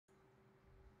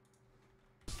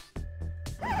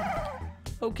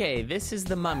Okay, this is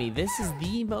the mummy. This is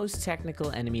the most technical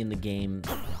enemy in the game,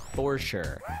 for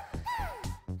sure.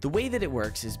 The way that it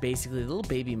works is basically the little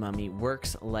baby mummy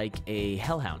works like a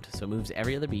hellhound, so it moves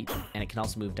every other beat, and it can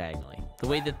also move diagonally. The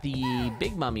way that the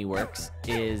big mummy works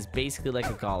is basically like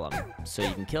a golem, so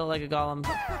you can kill it like a golem.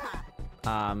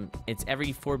 It's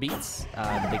every 4 beats,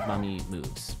 the big mummy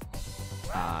moves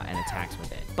and attacks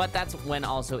with it. But that's when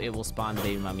also it will spawn the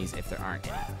baby mummies if there aren't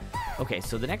any. Okay,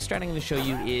 so the next strat I'm going to show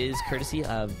you is courtesy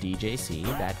of DJC.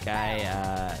 That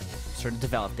guy sort of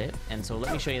developed it, and so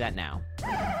let me show you that now.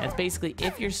 That's basically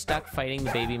if you're stuck fighting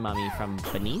the baby mummy from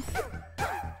beneath.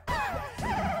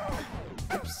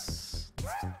 Oops.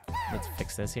 Let's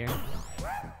fix this here. There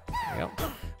we go.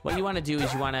 What you want to do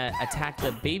is you want to attack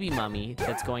the baby mummy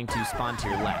that's going to spawn to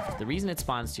your left. The reason it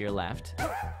spawns to your left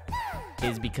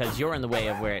is because you're in the way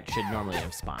of where it should normally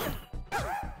have spawned.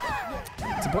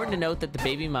 It's important to note that the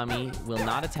baby mummy will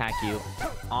not attack you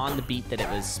on the beat that it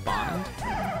was spawned,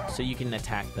 so you can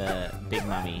attack the big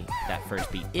mummy that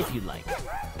first beat if you'd like.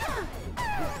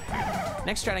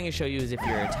 Next strat I'm going to show you is if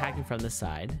you're attacking from the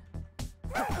side.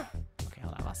 Okay,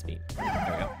 hold on, I lost the beat.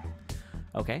 There we go.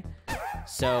 Okay,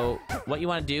 so what you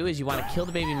want to do is you want to kill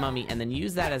the baby mummy and then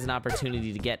use that as an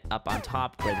opportunity to get up on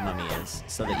top where the mummy is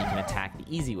so that you can attack the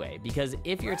easy way. Because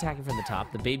if you're attacking from the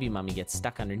top, the baby mummy gets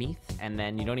stuck underneath and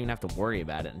then you don't even have to worry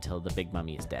about it until the big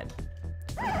mummy is dead.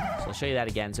 So I'll show you that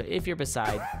again. So if you're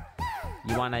beside,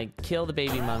 you want to kill the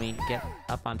baby mummy, get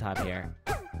up on top here,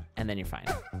 and then you're fine.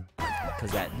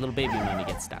 Because that little baby mummy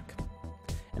gets stuck.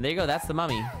 And there you go, that's the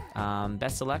mummy.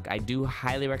 Best of luck. I do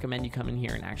highly recommend you come in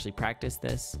here and actually practice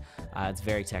this. It's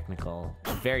very technical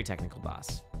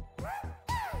boss.